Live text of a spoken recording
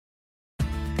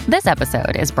This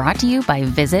episode is brought to you by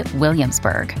Visit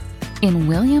Williamsburg. In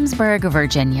Williamsburg,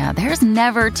 Virginia, there's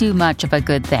never too much of a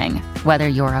good thing. Whether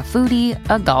you're a foodie,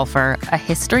 a golfer, a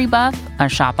history buff, a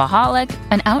shopaholic,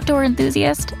 an outdoor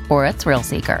enthusiast, or a thrill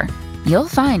seeker, you'll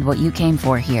find what you came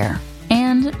for here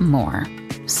and more.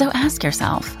 So ask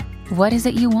yourself, what is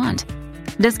it you want?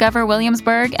 Discover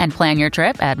Williamsburg and plan your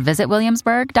trip at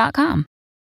visitwilliamsburg.com.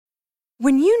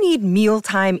 When you need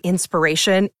mealtime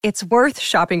inspiration, it's worth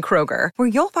shopping Kroger, where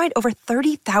you'll find over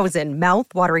 30,000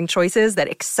 mouth-watering choices that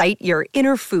excite your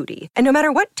inner foodie. And no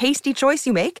matter what tasty choice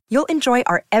you make, you'll enjoy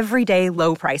our everyday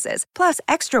low prices, plus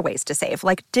extra ways to save,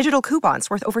 like digital coupons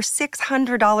worth over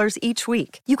 $600 each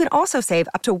week. You can also save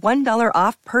up to $1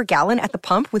 off per gallon at the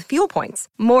pump with fuel points.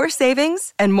 More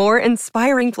savings and more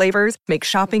inspiring flavors make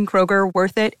shopping Kroger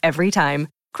worth it every time.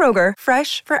 Kroger,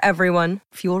 fresh for everyone.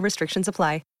 Fuel restrictions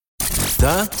apply.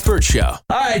 The Burt Show.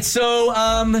 All right, so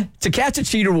To Catch a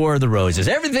Cheater, War of the Roses.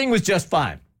 Everything was just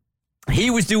fine.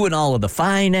 He was doing all of the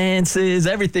finances.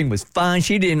 Everything was fine.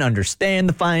 She didn't understand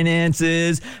the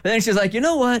finances. But then she's like, you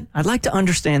know what? I'd like to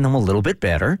understand them a little bit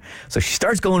better. So she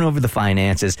starts going over the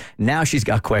finances. Now she's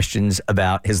got questions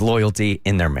about his loyalty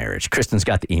in their marriage. Kristen's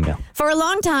got the email. For a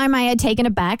long time, I had taken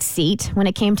a back seat when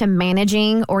it came to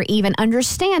managing or even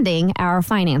understanding our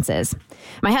finances.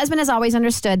 My husband has always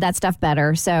understood that stuff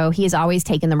better, so he has always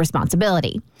taken the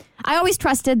responsibility. I always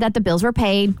trusted that the bills were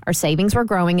paid, our savings were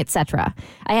growing, etc.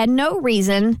 I had no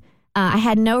reason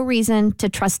to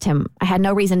trust him. I had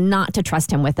no reason not to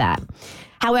trust him with that.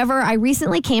 However, I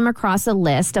recently came across a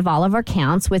list of all of our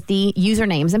accounts with the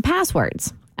usernames and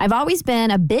passwords. I've always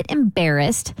been a bit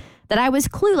embarrassed that I was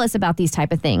clueless about these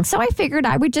type of things, so I figured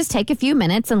I would just take a few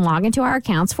minutes and log into our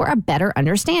accounts for a better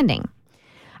understanding.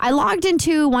 I logged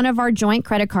into one of our joint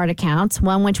credit card accounts,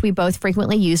 one which we both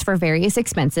frequently use for various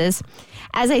expenses.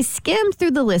 As I skimmed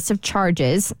through the list of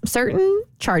charges, certain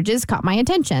charges caught my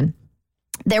attention.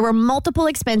 There were multiple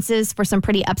expenses for some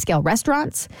pretty upscale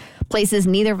restaurants, places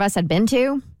neither of us had been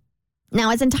to.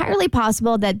 Now, it's entirely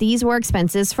possible that these were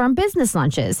expenses from business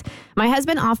lunches. My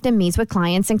husband often meets with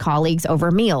clients and colleagues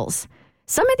over meals.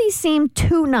 Some of these seem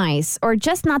too nice or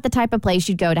just not the type of place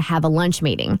you'd go to have a lunch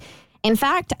meeting. In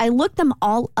fact, I looked them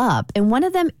all up, and one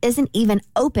of them isn't even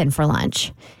open for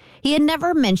lunch. He had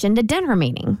never mentioned a dinner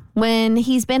meeting. When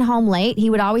he's been home late,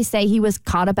 he would always say he was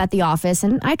caught up at the office,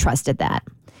 and I trusted that.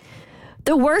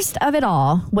 The worst of it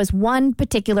all was one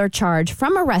particular charge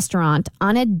from a restaurant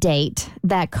on a date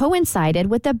that coincided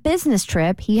with a business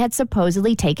trip he had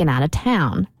supposedly taken out of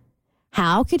town.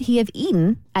 How could he have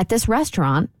eaten at this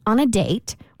restaurant on a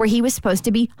date where he was supposed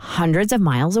to be hundreds of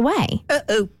miles away?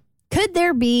 Could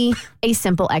there be a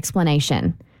simple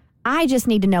explanation? I just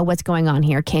need to know what's going on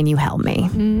here. Can you help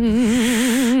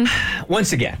me?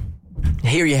 Once again,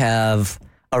 here you have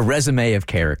a resume of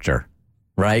character,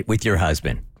 right, with your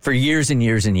husband. For years and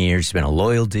years and years, he's been a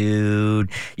loyal dude.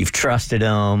 You've trusted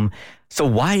him. So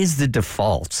why is the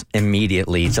default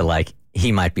immediately to like,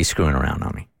 he might be screwing around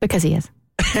on me? Because he is.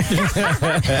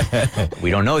 We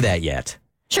don't know that yet.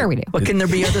 Sure we do. But can there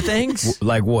be other things?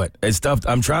 Like what? It's tough.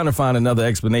 I'm trying to find another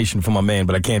explanation for my man,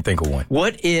 but I can't think of one.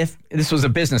 What if this was a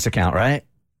business account, right?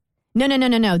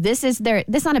 No. This is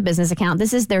not a business account.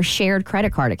 This is their shared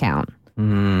credit card account.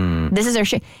 This is their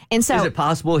share. And so, is it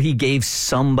possible he gave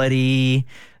somebody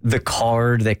the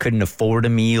card that couldn't afford a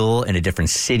meal in a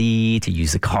different city to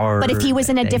use the card? but if he was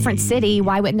in a different city,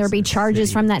 why wouldn't there be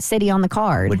charges from that city on the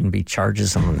card? Wouldn't be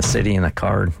charges on the city and the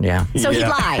card. Yeah. So he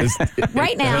lies.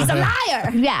 Right now. He's a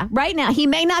liar. Yeah, right now. He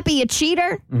may not be a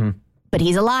cheater, but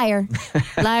he's a liar.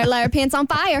 Liar, pants on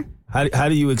fire. How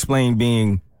do you explain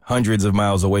being hundreds of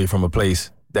miles away from a place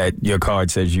that your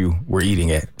card says you were eating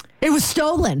at? It was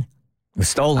stolen. It was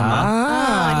stolen,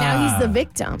 huh? Now he's the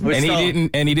victim.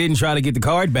 And he didn't try to get the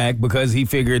card back because he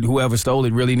figured whoever stole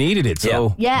it really needed it. So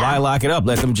why lock it up?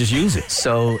 Let them just use it.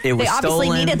 So it was They obviously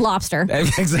stolen. needed lobster.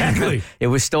 Exactly. It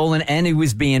was stolen, and he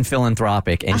was being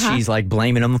philanthropic, and she's like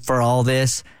blaming him for all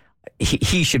this.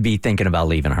 He should be thinking about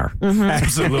leaving her.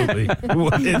 Absolutely.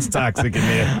 It's toxic in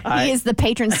there. He is the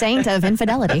patron saint of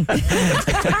infidelity.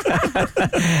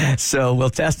 So we'll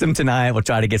test him tonight. We'll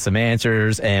try to get some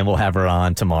answers, and we'll have her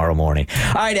on tomorrow morning.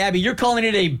 All right, Abby, you're calling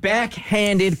it a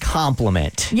backhanded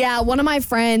compliment. Yeah, one of my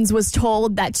friends was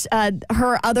told that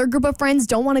her other group of friends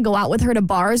don't want to go out with her to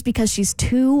bars because she's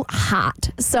too hot.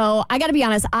 So I got to be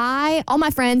honest, all my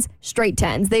friends, straight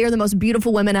 10s. They are the most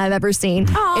beautiful women I've ever seen.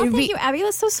 Oh, It'd thank be- you, Abby.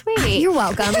 That's so sweet. sweet. You're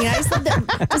welcome.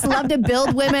 I just love to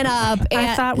build women up. And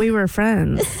I thought we were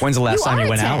friends. When's the last time you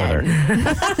went out with her?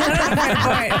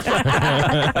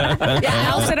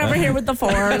 Yeah, I'll sit over here with the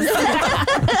 4s.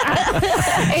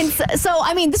 And so,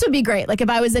 I mean, this would be great. Like if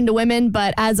I was into women,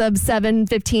 but as of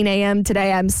 7:15 a.m.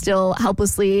 today, I'm still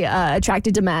helplessly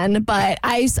attracted to men. But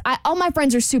all my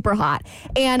friends are super hot.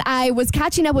 And I was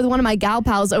catching up with one of my gal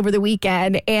pals over the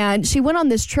weekend, and she went on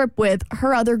this trip with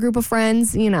her other group of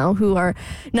friends, who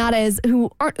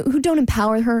don't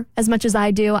empower her as much as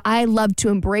I do. I love to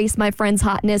embrace my friend's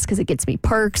hotness because it gets me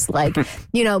perks like,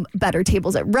 better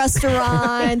tables at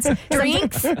restaurants.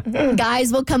 Drinks.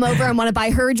 Guys will come over and want to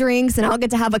buy her drinks, and I'll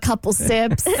get to have a couple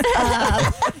sips.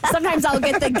 Sometimes I'll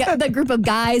get the group of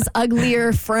guys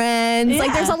uglier friends. Yeah.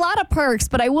 Like there's a lot of perks,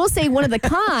 but I will say one of the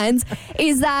cons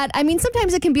is that,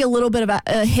 sometimes it can be a little bit of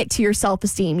a hit to your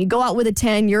self-esteem. You go out with a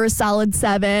 10, you're a solid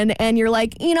 7, and you're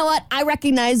like, you know what? I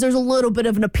recognize there's a little bit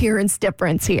of an appearance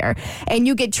difference here, and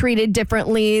you get treated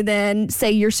differently than,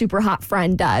 say, your super hot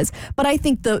friend does. But I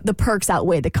think the perks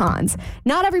outweigh the cons.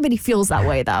 Not everybody feels that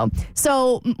way, though.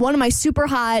 So one of my super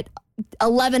hot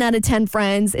 11 out of 10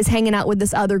 friends is hanging out with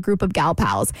this other group of gal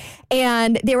pals.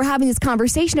 And they were having this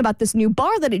conversation about this new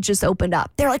bar that had just opened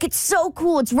up. They're like, it's so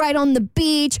cool. It's right on the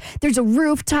beach. There's a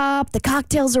rooftop. The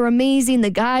cocktails are amazing.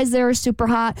 The guys there are super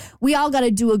hot. We all got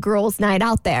to do a girls' night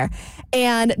out there.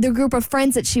 And the group of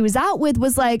friends that she was out with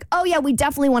was like, oh yeah, we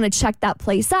definitely want to check that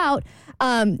place out.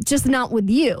 Just not with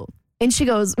you. And she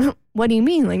goes, what do you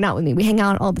mean? Like, not with me. We hang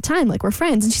out all the time. Like, we're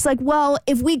friends. And she's like, well,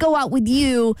 if we go out with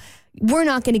you, we're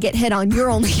not going to get hit on. You're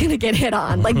only going to get hit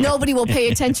on. Like, nobody will pay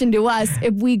attention to us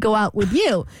if we go out with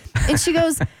you. And she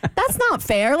goes, that's not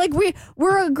fair. Like,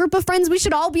 we're a group of friends. We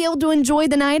should all be able to enjoy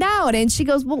the night out. And she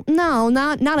goes, well, no,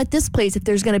 not at this place if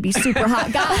there's going to be super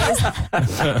hot guys.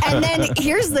 And then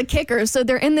here's the kicker. So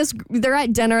they're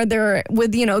at dinner. They're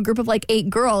with, a group of like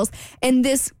 8 girls. And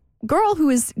this girl who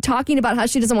is talking about how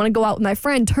she doesn't want to go out with my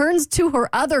friend turns to her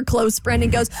other close friend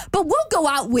and goes, but we'll go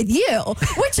out with you,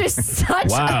 which is such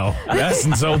wow, that's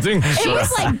insulting. She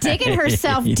was like digging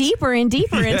herself deeper and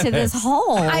deeper into this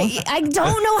hole. I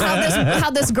don't know how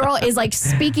this girl is like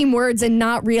speaking words and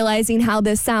not realizing how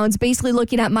this sounds, basically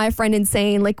looking at my friend and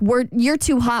saying like, you're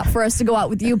too hot for us to go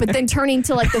out with you, but then turning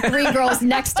to like the 3 girls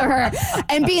next to her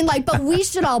and being like, but we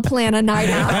should all plan a night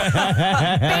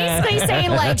out. Basically saying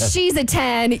like, she's a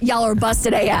 10, y'all are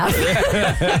busted AF.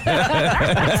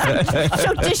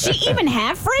 So does she even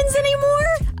have friends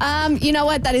anymore? You know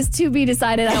what? That is to be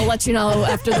decided. I'll let you know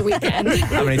after the weekend.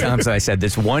 How many times have I said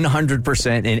this?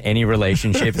 100% in any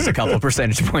relationship is a couple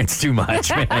percentage points too much,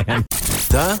 man.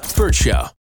 The Bert Show.